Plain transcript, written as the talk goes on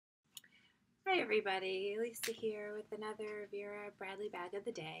Hi everybody, Lisa here with another Vera Bradley bag of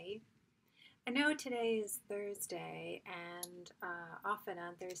the day. I know today is Thursday, and often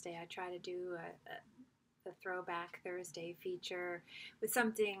on Thursday I try to do a Throwback Thursday feature with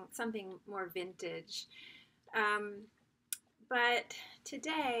something more vintage. But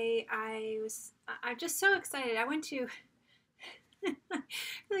today I'm just so excited. I went to I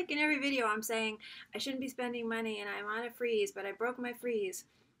feel like in every video I'm saying I shouldn't be spending money and I'm on a freeze, but I broke my freeze.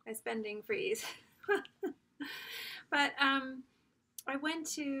 My spending freeze. But I went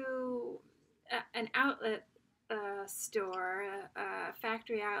to an outlet store, a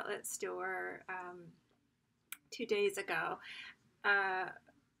factory outlet store, 2 days ago. I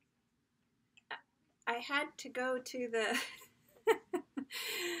had to go to the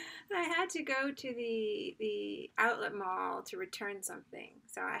I had to go to the outlet mall to return something.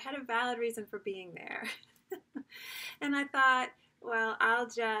 So I had a valid reason for being there. And I thought, well, I'll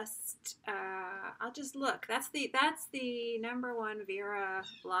just look. That's the number one Vera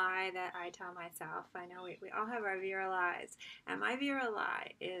lie that I tell myself. I know we all have our Vera lies, and my Vera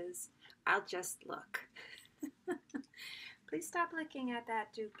lie is I'll just look. Please stop looking at that,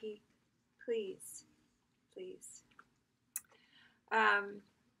 Dookie. Please, please.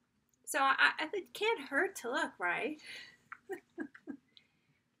 So it can't hurt to look, right?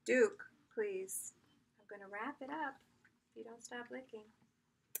 Duke, please. I'm gonna wrap it up. You don't stop licking.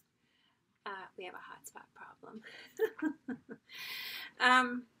 We have a hotspot problem.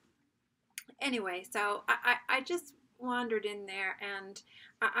 Anyway, so I just wandered in there, and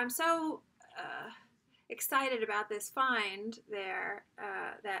I'm so excited about this find there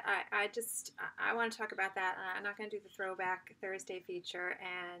that I want to talk about that. I'm not going to do the Throwback Thursday feature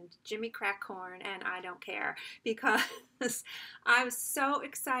and Jimmy Crackhorn and I don't care, because I was so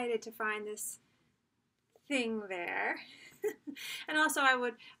excited to find this thing there. And also I'll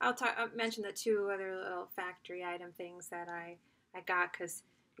mention the two other little factory item things that I got, because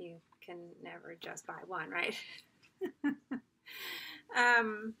you can never just buy one, right?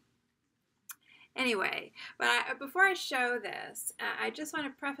 Anyway, but before I show this, I just want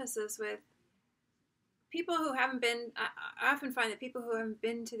to preface this with people who haven't been. I often find that people who haven't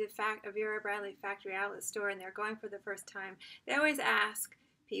been to the Vera Bradley factory outlet store and they're going for the first time, they always ask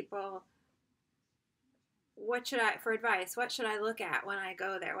people, for advice, what should I look at when I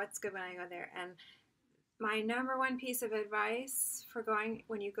go there? What's good when I go there? And my number one piece of advice for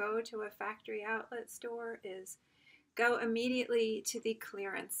when you go to a factory outlet store is go immediately to the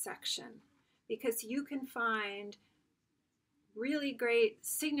clearance section, because you can find really great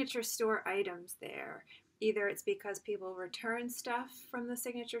signature store items there. Either it's because people return stuff from the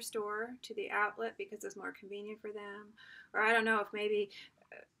signature store to the outlet because it's more convenient for them, or I don't know if maybe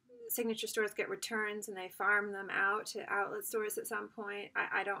signature stores get returns and they farm them out to outlet stores at some point.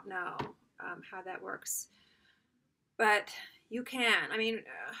 I don't know how that works, but you can. I mean,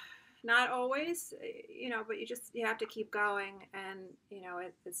 not always, but you have to keep going, and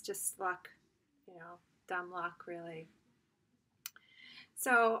it's just luck, dumb luck, really.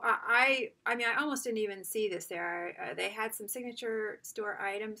 So I almost didn't even see this there. They had some signature store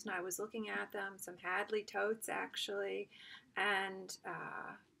items, and I was looking at them, some Hadley totes actually, and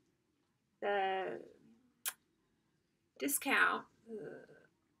the discount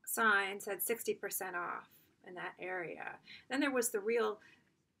sign said 60% off in that area. Then there was the real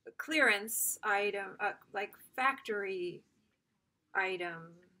clearance item, like factory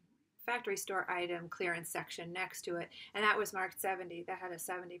store item clearance section next to it, and that was marked 70. That had a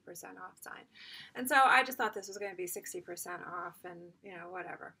 70% off sign. And so I just thought this was going to be 60% off, and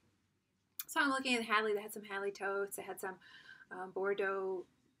whatever. So I'm looking at Hadley. They had some Hadley totes. They had some Bordeaux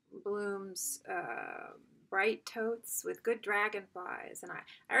Blooms bright totes with good dragonflies, and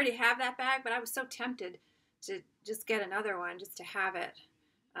I already have that bag, but I was so tempted to just get another one just to have it.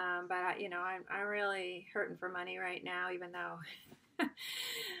 But I'm really hurting for money right now, even though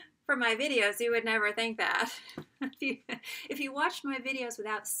for my videos you would never think that. If you watched my videos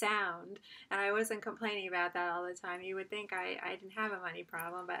without sound and I wasn't complaining about that all the time, you would think I didn't have a money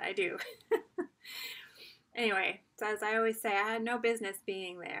problem, but I do. Anyway, so as I always say, I had no business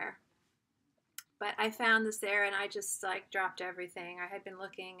being there. But I found this there, and I just dropped everything. I had been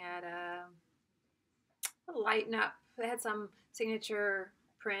looking at a Lighten Up. They had some signature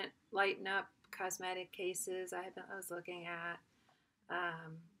print Lighten Up cosmetic cases I was looking at.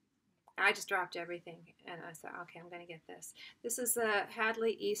 I just dropped everything, and I said, okay, I'm going to get this. This is the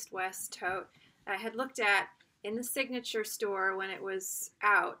Hadley East West Tote I had looked at in the signature store when it was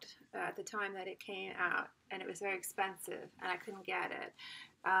out, at the time that it came out, and it was very expensive, and I couldn't get it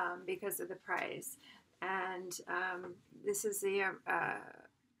because of the price. And this is the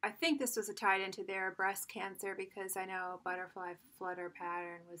I think this was tied into their breast cancer, because I know Butterfly Flutter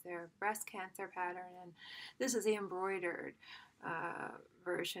pattern was their breast cancer pattern, and this is the embroidered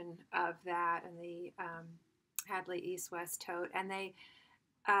version of that, and the Hadley East West Tote. And they,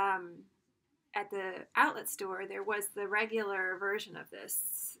 at the outlet store, there was the regular version of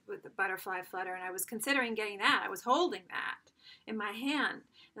this with the Butterfly Flutter, and I was considering getting that. I was holding that in my hand,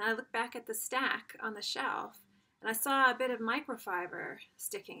 and I looked back at the stack on the shelf, and I saw a bit of microfiber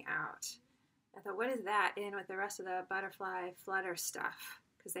sticking out. I thought, what is that in with the rest of the Butterfly Flutter stuff?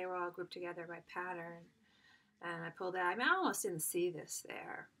 Because they were all grouped together by pattern. And I pulled out. I mean, I almost didn't see this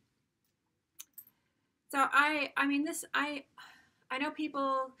there. So I know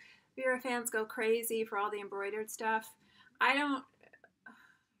people, Vera fans, go crazy for all the embroidered stuff. I don't.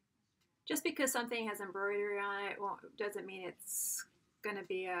 Just because something has embroidery on it doesn't mean it's going to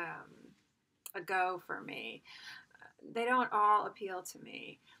be a go for me. They don't all appeal to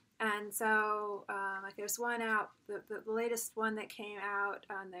me. And so, like, there's one out, the latest one that came out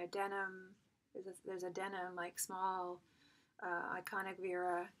on their denim, there's a denim, like, small, iconic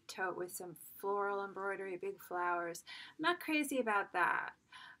Vera tote with some floral embroidery, big flowers. I'm not crazy about that.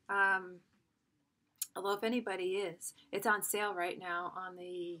 Although if anybody is, it's on sale right now on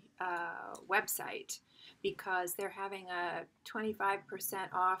the website, because they're having a 25%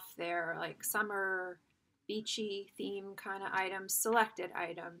 off their, like, summer beachy theme kind of items, selected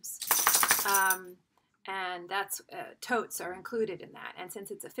items, and that's totes are included in that. And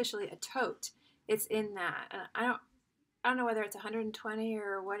since it's officially a tote, it's in that. And I don't know whether it's 120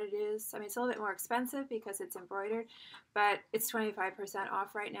 or what it is. I mean, it's a little bit more expensive because it's embroidered, but it's 25%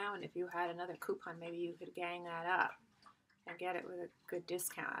 off right now. And if you had another coupon, maybe you could gang that up and get it with a good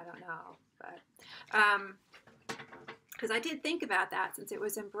discount. I don't know, but because I did think about that since it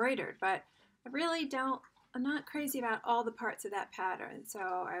was embroidered, but I really don't. I'm not crazy about all the parts of that pattern, so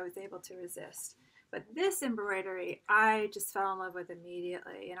I was able to resist. But this embroidery, I just fell in love with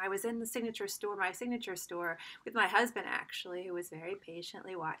immediately. And I was in the signature store, my signature store, with my husband, actually, who was very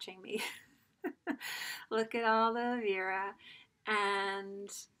patiently watching me look at all the Vera. And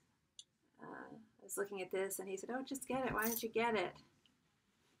I was looking at this, and he said, oh, just get it. Why don't you get it?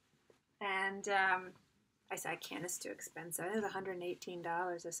 And I said, I can't. It's too expensive. It was $118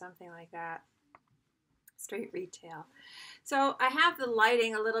 or something like that. Straight retail. So I have the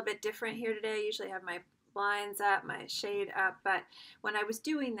lighting a little bit different here today. I usually have my blinds up, my shade up, but when I was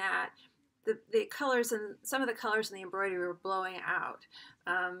doing that, the colors and some of the colors in the embroidery were blowing out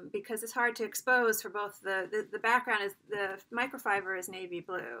because it's hard to expose for both the background is the microfiber is navy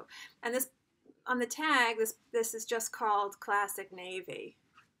blue, and this on the tag this is just called classic navy.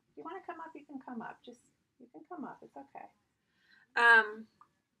 If you want to come up, you can come up. You can come up. It's okay.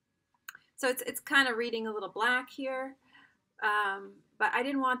 So it's kind of reading a little black here, but I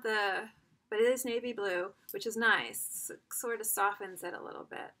didn't want but it is navy blue, which is nice. It sort of softens it a little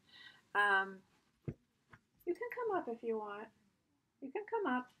bit. You can come up if you want. You can come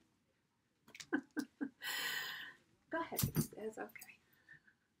up. Go ahead, it's okay.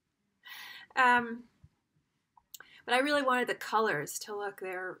 But I really wanted the colors to look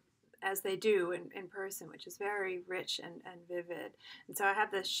there as they do in person, which is very rich and vivid. And so I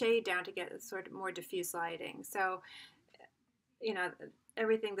have the shade down to get sort of more diffuse lighting. So, you know,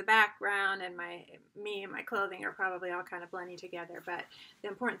 everything, the background and me and my clothing are probably all kind of blending together. But the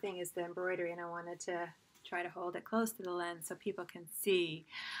important thing is the embroidery, and I wanted to try to hold it close to the lens so people can see.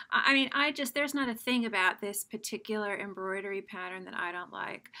 I mean, there's not a thing about this particular embroidery pattern that I don't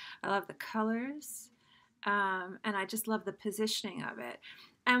like. I love the colors, and I just love the positioning of it.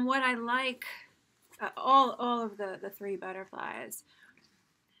 And what I like, all of the three butterflies,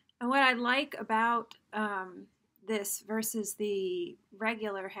 and what I like about this versus the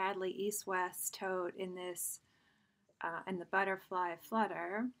regular Hadley East West Tote in this, and the Butterfly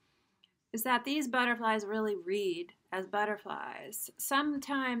Flutter, is that these butterflies really read as butterflies.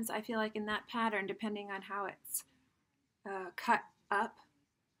 Sometimes I feel like in that pattern, depending on how it's cut up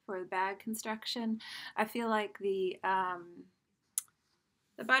for the bag construction, I feel like the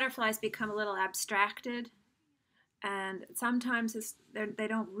butterflies become a little abstracted, and sometimes they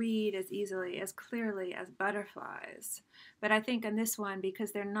don't read as easily, as clearly as butterflies. But I think in this one,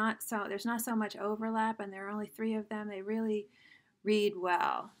 because there's not so much overlap and there are only 3 of them, they really read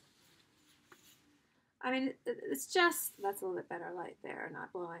well. I mean, it's just, that's a little bit better light there,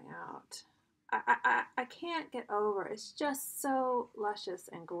 not blowing out. I can't get over, it's just so luscious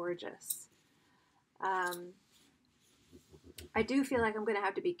and gorgeous. I do feel like I'm going to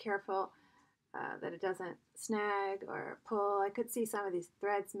have to be careful that it doesn't snag or pull. I could see some of these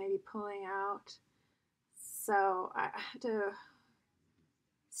threads maybe pulling out. So I have to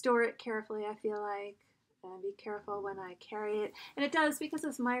store it carefully, I feel like, and be careful when I carry it. And it does, because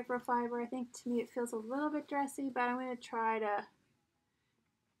it's microfiber, I think to me it feels a little bit dressy, but I'm going to try to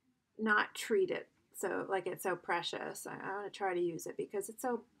not treat it so like it's so precious. I want to try to use it because it's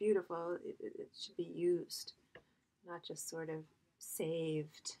so beautiful. It should be used, not just sort of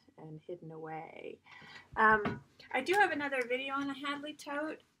saved and hidden away. I do have another video on the Hadley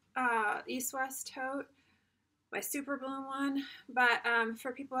tote, East West tote, my super bloom one. But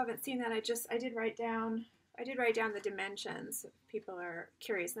for people who haven't seen that, I did write down the dimensions if people are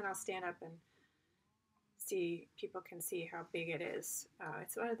curious. Then I'll stand up and see, people can see how big it is.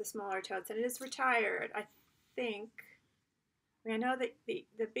 It's one of the smaller totes, and it is retired, I think. I mean, I know that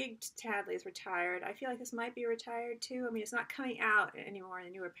the big Hadley is retired. I feel like this might be retired too. I mean, it's not coming out anymore in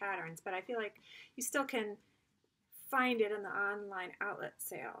the newer patterns, but I feel like you still can find it in the online outlet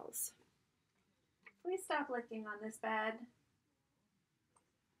sales. Please stop licking on this bed.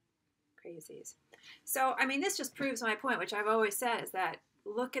 Crazies. So, I mean, this just proves my point, which I've always said, is that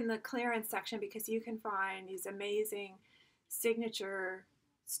look in the clearance section, because you can find these amazing signature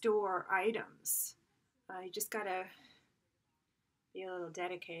store items. You just gotta be a little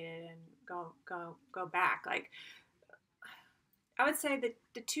dedicated and go back. Like, I would say that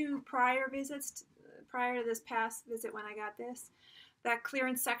the two prior visits, prior to this past visit when I got this, that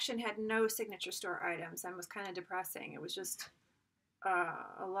clearance section had no signature store items and was kind of depressing. It was just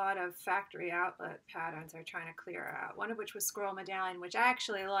a lot of factory outlet patterns they're trying to clear out. One of which was scroll medallion, which I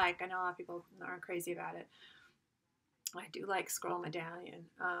actually like. I know a lot of people aren't crazy about it. I do like scroll medallion,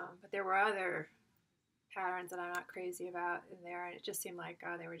 but there were other patterns that I'm not crazy about in there, and it just seemed like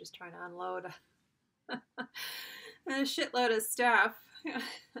they were just trying to unload a shitload of stuff.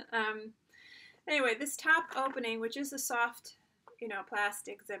 Anyway, this top opening, which is a soft,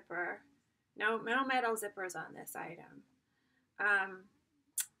 plastic zipper, no metal zippers on this item,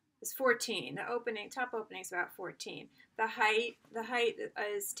 is 14. The top opening is about 14. The height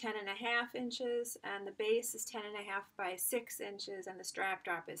is 10.5 inches, and the base is 10.5 by 6 inches, and the strap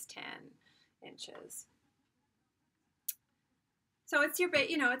drop is 10 inches. So it's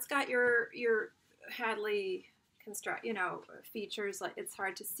it's got your Hadley features. Like, it's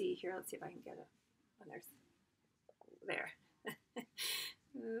hard to see here. Let's see if I can get it. Oh, there.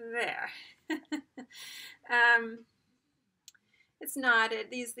 There. It's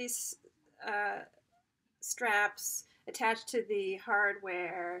knotted. These straps attached to the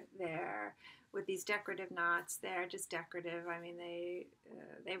hardware there with these decorative knots. They're just decorative. I mean, they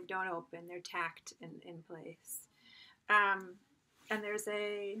don't open. They're tacked in place. And there's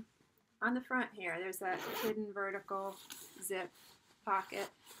on the front here, there's a hidden vertical zip pocket.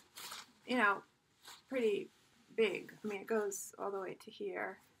 Pretty big. I mean, it goes all the way to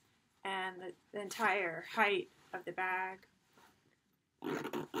here, and the entire height of the bag. I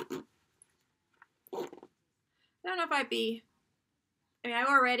don't know if I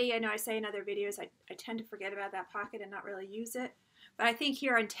know I say in other videos I tend to forget about that pocket and not really use it, but I think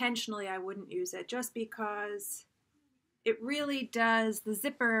here intentionally I wouldn't use it, just because it really does, the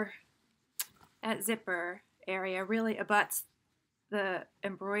zipper area really abuts the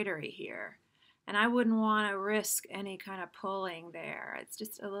embroidery here, and I wouldn't want to risk any kind of pulling there. It's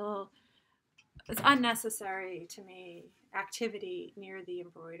just it's unnecessary to me activity near the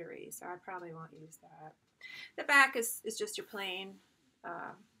embroidery, so I probably won't use that. The back is just your plain,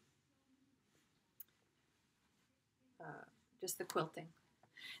 just the quilting.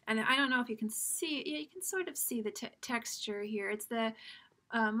 And I don't know if you can see, you can sort of see the texture here. It's the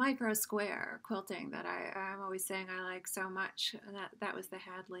micro square quilting that I'm always saying I like so much. And that was the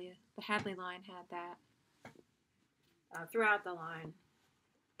Hadley. The Hadley line had that throughout the line.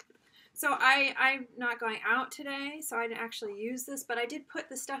 So I'm not going out today, so I didn't actually use this, but I did put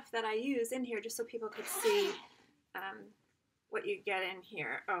the stuff that I use in here just so people could see what you get in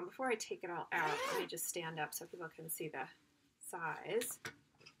here. Before I take it all out, let me just stand up so people can see the size.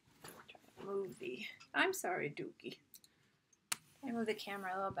 Try to move I'm sorry, Dookie. I move the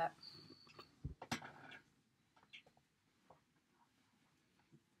camera a little bit.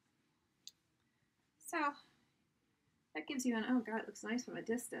 So that gives you oh God, it looks nice from a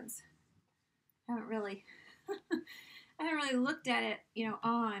distance. I haven't really looked at it,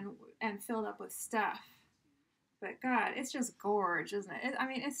 on and filled up with stuff. But God, it's just gorge, isn't it? I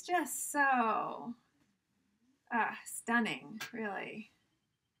mean, it's just so stunning, really.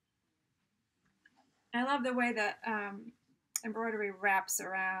 I love the way that embroidery wraps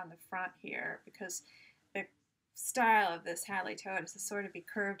around the front here, because the style of this Hadley tote is to sort of be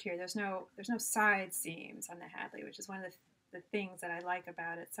curved here. There's no side seams on the Hadley, which is one of the things that I like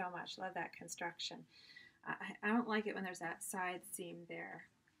about it so much. Love that construction. I don't like it when there's that side seam there.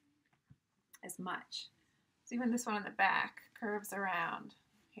 as much. So even this one on the back curves around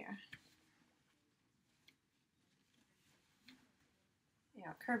here. You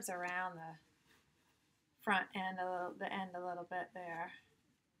know, it curves around the front end the end a little bit there.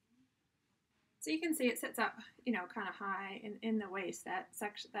 So you can see it sits up, you know, kind of high in the waist, that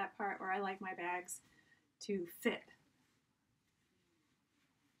section, that part where I like my bags to fit.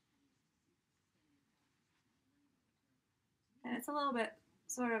 And it's a little bit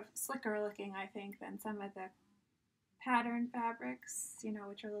sort of slicker looking, I think, than some of the pattern fabrics, you know,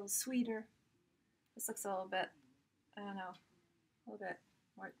 which are a little sweeter. This looks a little bit, I don't know, a little bit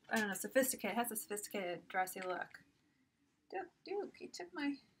more, I don't know, sophisticated. It has a sophisticated, dressy look. Duke, you took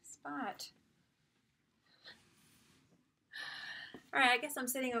my spot. All right, I guess I'm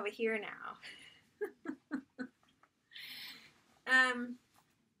sitting over here now.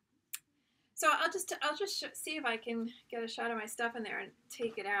 So I'll just see if I can get a shot of my stuff in there and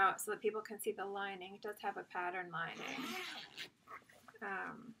take it out so that people can see the lining. It does have a pattern lining.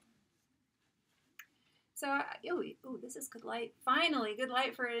 Ooh, this is good light. Finally, good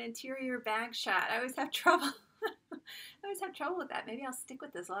light for an interior bag shot. I always have trouble. I always have trouble with that. Maybe I'll stick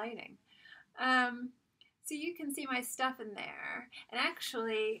with this lighting. So you can see my stuff in there. And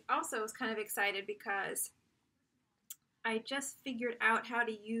actually, also was kind of excited because I just figured out how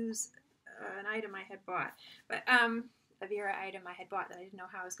to use an item I had bought. But a Vera item I had bought that I didn't know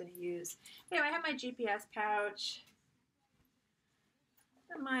how I was going to use. Anyway, I have my GPS pouch,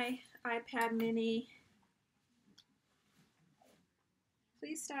 and my iPad mini.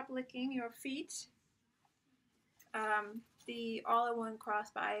 Please stop licking your feet. The all-in-one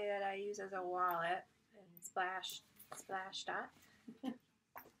crossbody that I use as a wallet, and Splash Dot.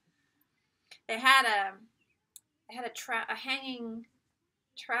 They had a hanging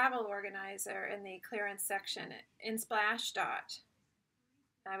travel organizer in the clearance section in Splash Dot.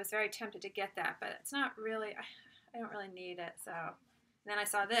 I was very tempted to get that, but it's not really, I don't really need it. So and then I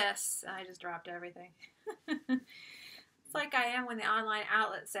saw this and I just dropped everything. It's like I am when the online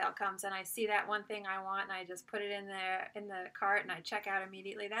outlet sale comes and I see that one thing I want and I just put it in there in the cart and I check out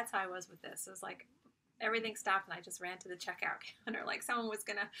immediately. That's how I was with this. It was like everything stopped and I just ran to the checkout counter like someone was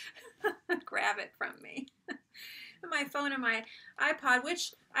gonna grab it from me. My phone and my iPod,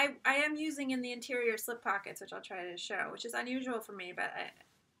 which I am using in the interior slip pockets, which I'll try to show, which is unusual for me, but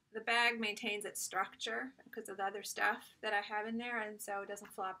the bag maintains its structure because of the other stuff that I have in there, and so it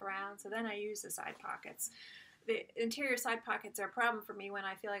doesn't flop around. So then I use the side pockets. The interior side pockets are a problem for me when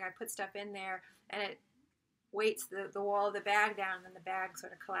I feel like I put stuff in there and it weights the wall of the bag down and then the bag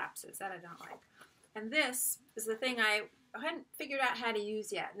sort of collapses. That I don't like. And this is the thing I hadn't figured out how to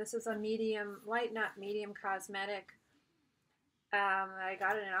use yet. This is a light nut medium cosmetic. I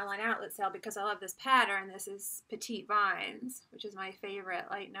got it in an online outlet sale because I love this pattern. This is Petite Vines, which is my favorite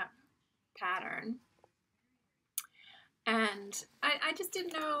light nut pattern. And I just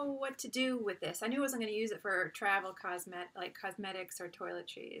didn't know what to do with this. I knew I wasn't going to use it for travel cosmetics or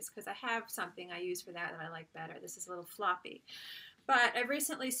toiletries because I have something I use for that I like better. This is a little floppy. But I've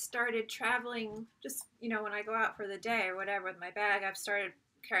recently started traveling, just, you know, when I go out for the day or whatever with my bag, I've started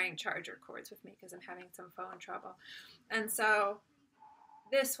carrying charger cords with me because I'm having some phone trouble. And so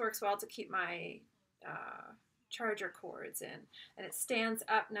this works well to keep my charger cords in. And it stands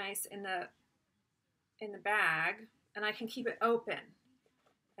up nice in the bag, and I can keep it open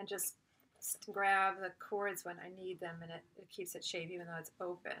and just grab the cords when I need them, and it keeps it shaved even though it's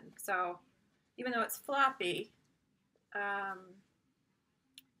open. So even though it's floppy,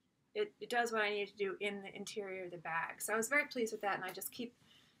 it does what I need to do in the interior of the bag. So I was very pleased with that, and I just keep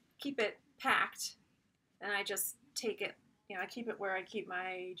it packed, and I just take it, you know, I keep it where I keep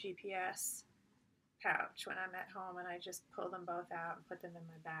my GPS pouch when I'm at home, and I just pull them both out and put them in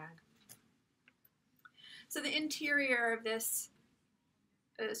my bag. So the interior of this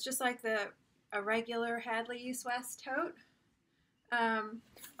is just like a regular Hadley East West Tote. On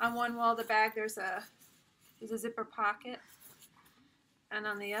one wall of the bag there's a zipper pocket, and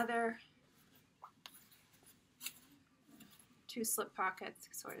on the other, two slip pockets,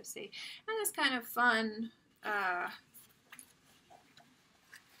 you sort of see. And this kind of fun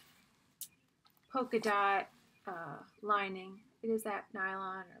polka dot lining. It is that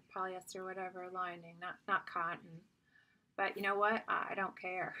nylon or polyester, whatever lining, not cotton. But you know what? I don't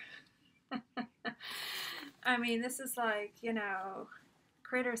care. I mean, this is like, you know,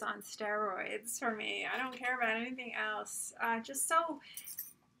 Critters on steroids for me. I don't care about anything else. Just so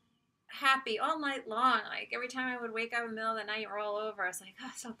happy all night long. Like every time I would wake up in the middle of the night or roll over, I was like,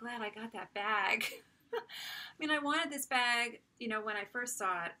 oh, so glad I got that bag. I mean, I wanted this bag, you know, when I first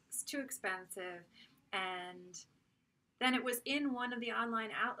saw it. It's too expensive, and then it was in one of the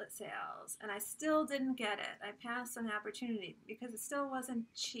online outlet sales, and I still didn't get it. I passed on the opportunity because it still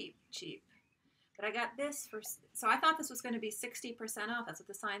wasn't cheap. But I got this for, so I thought this was going to be 60% off. That's what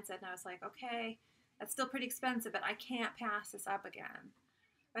the sign said, and I was like, okay, that's still pretty expensive, but I can't pass this up again.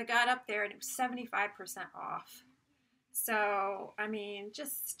 I got up there, and it was 75% off. So, I mean,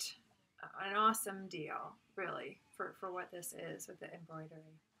 just an awesome deal, really, for what this is with the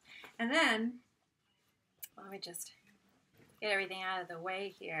embroidery. And then, let me just get everything out of the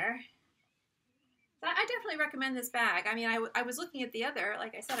way here. I definitely recommend this bag. I mean, I was looking at the other,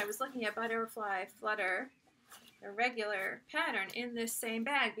 like I said, I was looking at Butterfly Flutter, the regular pattern, in this same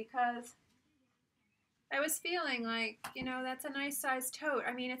bag because I was feeling like, you know, that's a nice size tote.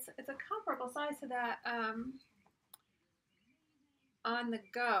 I mean, it's a comparable size to that on the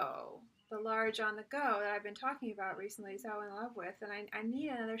go, the large on the go that I've been talking about recently, so in love with, and I need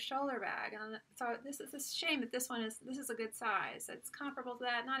another shoulder bag, and so this is a shame that this is a good size. It's comparable to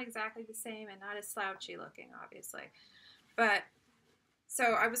that, not exactly the same, and not as slouchy looking, obviously, but so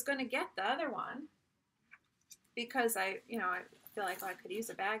I was going to get the other one because I feel like I could use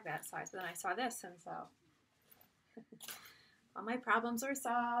a bag that size, but then I saw this, and so all my problems are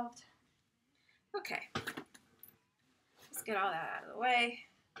solved. Okay, let's get all that out of the way.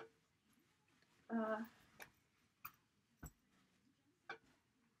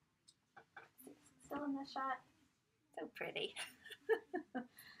 Still in the shot. So pretty.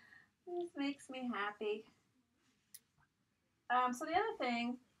 This makes me happy. So the other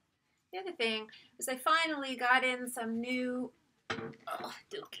thing is I finally got in some new, oh,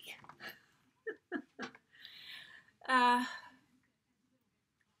 dookie.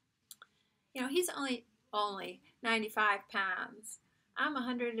 You know, he's only 95 pounds. I'm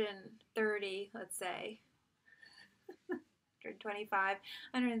 130, let's say. 125,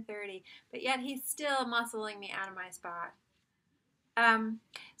 130, but yet he's still muscling me out of my spot.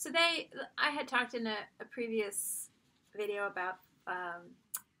 So I had talked in a previous video about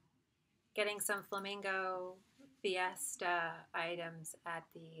getting some Flamingo Fiesta items at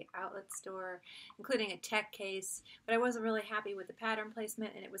the outlet store, including a tech case, but I wasn't really happy with the pattern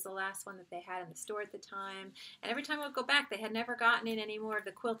placement, and it was the last one that they had in the store at the time, and every time I would go back, they had never gotten in any more of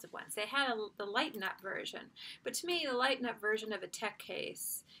the quilted ones. They had the lighten up version, but to me, the lighten up version of a tech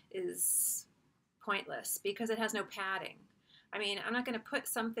case is pointless because it has no padding. I mean, I'm not going to put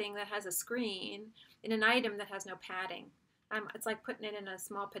something that has a screen in an item that has no padding. It's like putting it in a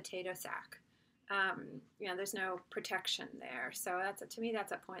small potato sack. You know, there's no protection there, so to me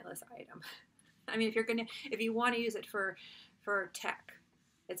that's a pointless item. I mean, if you want to use it for tech,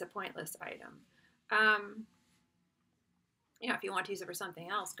 it's a pointless item. You know, if you want to use it for something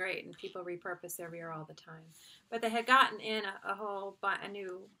else, great, and people repurpose their Vera all the time. But they had gotten in a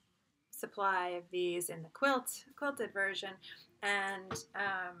new supply of these in the quilted version, and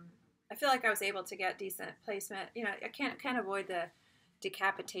I feel like I was able to get decent placement. You know, I can't avoid the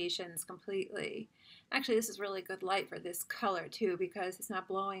decapitations completely. Actually, this is really good light for this color too because it's not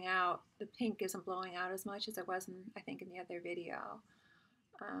blowing out. The pink isn't blowing out as much as it was I think in the other video.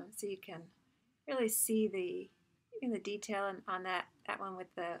 So you can really see the detail on that one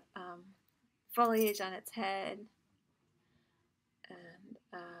with the foliage on its head, and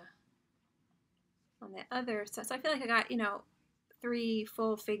on the other side. So I feel like I got 3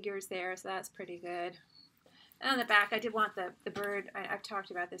 full figures there, so that's pretty good. And on the back, I did want the bird. I've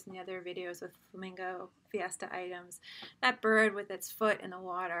talked about this in the other videos with Flamingo Fiesta items. That bird with its foot in the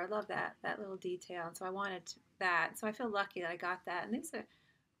water. I love that little detail. And so I wanted that. So I feel lucky that I got that. And there's a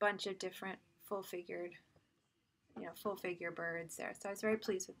bunch of different full figure birds there. So I was very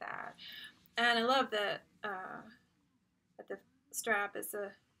pleased with that. And I love that the strap is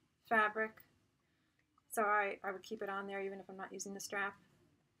a fabric. So I would keep it on there even if I'm not using the strap.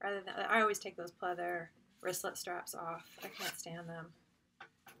 Rather than, I always take those pleather wristlet straps off. I can't stand them.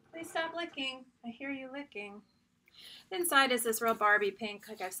 Please stop licking. I hear you licking. The inside is this real Barbie pink,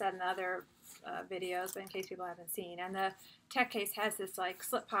 like I've said in the other videos, but in case people haven't seen. And the tech case has this like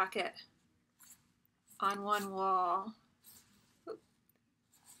slip pocket on one wall.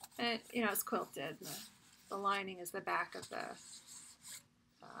 And it's quilted. The lining is the back of the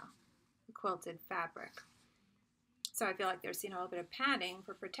quilted fabric. So I feel like there's a little bit of padding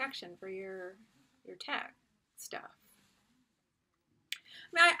for protection for your tech stuff.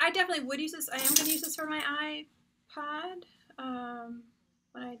 I mean, I definitely would use this. I am going to use this for my iPod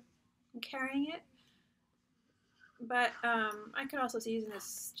when I'm carrying it. But I could also see using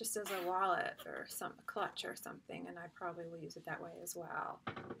this just as a wallet or a clutch or something, and I probably will use it that way as well.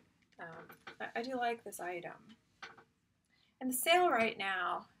 I do like this item. And the sale right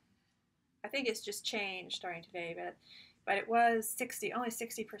now, I think it's just changed starting today, but but it was only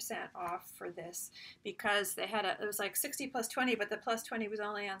 60% off for this because they had it was like 60 plus 20, but the plus 20 was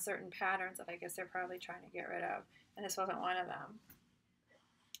only on certain patterns that I guess they're probably trying to get rid of, and this wasn't one of them.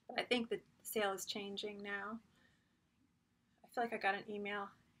 But I think the sale is changing now. I feel like I got an email.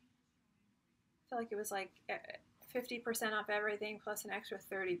 I feel like it was like 50% off everything plus an extra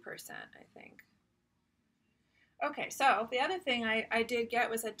 30%, I think. Okay, so the other thing I did get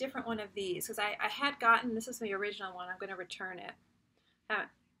was a different one of these because I had gotten, this is the original one, I'm going to return it. I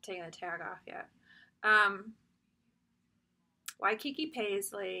haven't taken the tag off yet. Waikiki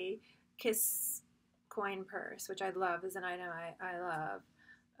Paisley Kiss coin purse, which I love, is an item I love.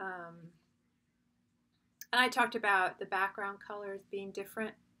 And I talked about the background colors being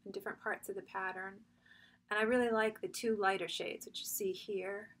different in different parts of the pattern. And I really like the two lighter shades, which you see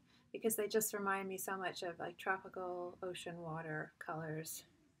here, because they just remind me so much of like tropical ocean water colors.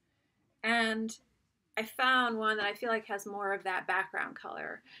 And I found one that I feel like has more of that background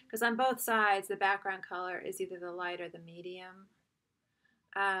color, because on both sides the background color is either the light or the medium.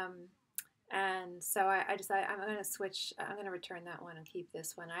 And so I decided I'm going to switch, I'm going to return that one and keep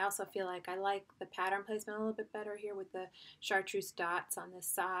this one. I also feel like I like the pattern placement a little bit better here with the chartreuse dots on this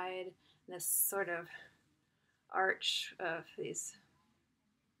side, and this sort of arch of these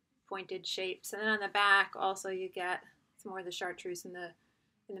pointed shapes. And then on the back also you get some more of the chartreuse in the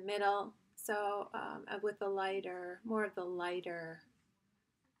middle. So with the lighter, more of the lighter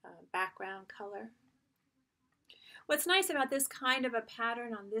background color. What's nice about this kind of a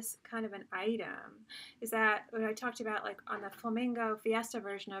pattern on this kind of an item is that when I talked about like on the Flamingo Fiesta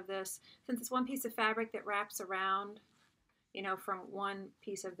version of this, since it's one piece of fabric that wraps around, you know, from one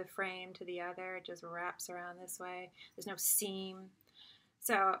piece of the frame to the other, it just wraps around this way. There's no seam.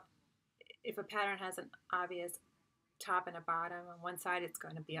 So if a pattern has an obvious top and a bottom, on one side it's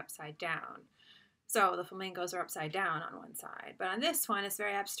going to be upside down. So the flamingos are upside down on one side. But on this one, it's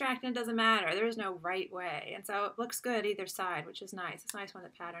very abstract and it doesn't matter. There is no right way. And so it looks good either side, which is nice. It's nice when the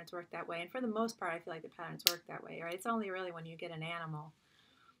patterns work that way. And for the most part, I feel like the patterns work that way, right? It's only really when you get an animal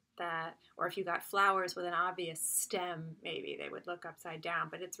that, or if you got flowers with an obvious stem, maybe they would look upside down.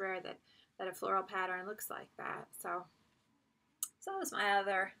 But it's rare that a floral pattern looks like that. So that was my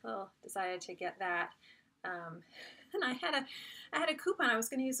other little, decided to get that. And I had a coupon. I was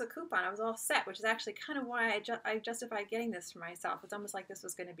going to use a coupon. I was all set, which is actually kind of why I justified getting this for myself. It's almost like this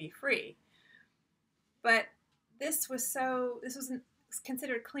was going to be free. But this was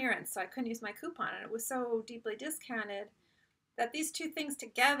considered clearance, so I couldn't use my coupon. And it was so deeply discounted that these two things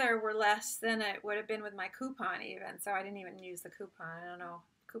together were less than it would have been with my coupon even. So I didn't even use the coupon. I don't know.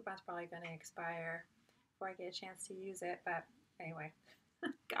 The coupon's probably going to expire before I get a chance to use it. But anyway,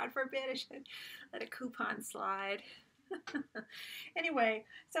 God forbid I should let a coupon slide. Anyway,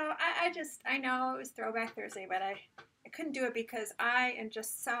 so I know it was Throwback Thursday, but I couldn't do it because I am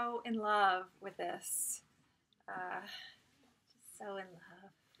just so in love with this. Just so in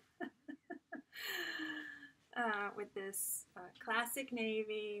love with this classic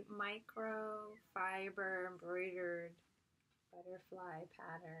navy microfiber embroidered butterfly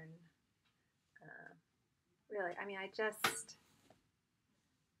pattern. Really, I mean,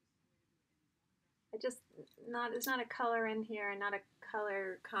 there's not a color in here and not a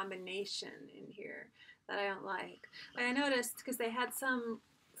color combination in here that I don't like. But I noticed because they had some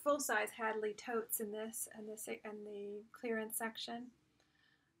full-size Hadley totes in this and the clearance section,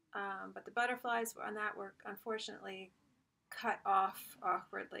 but the butterflies on that were unfortunately cut off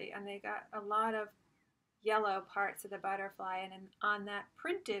awkwardly, and they got a lot of yellow parts of the butterfly. And on that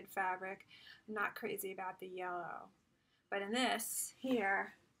printed fabric, I'm not crazy about the yellow, but in this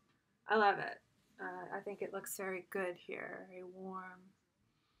here, I love it. I think it looks very good here, very warm.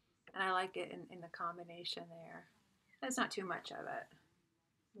 And I like it in the combination there. There's not too much of it.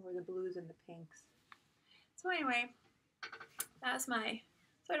 More the blues and the pinks. So anyway, that was my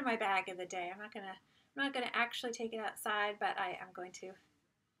sort of my bag of the day. I'm not gonna actually take it outside, but I am going to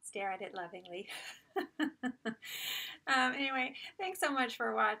stare at it lovingly. Anyway, thanks so much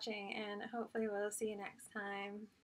for watching, and hopefully we'll see you next time.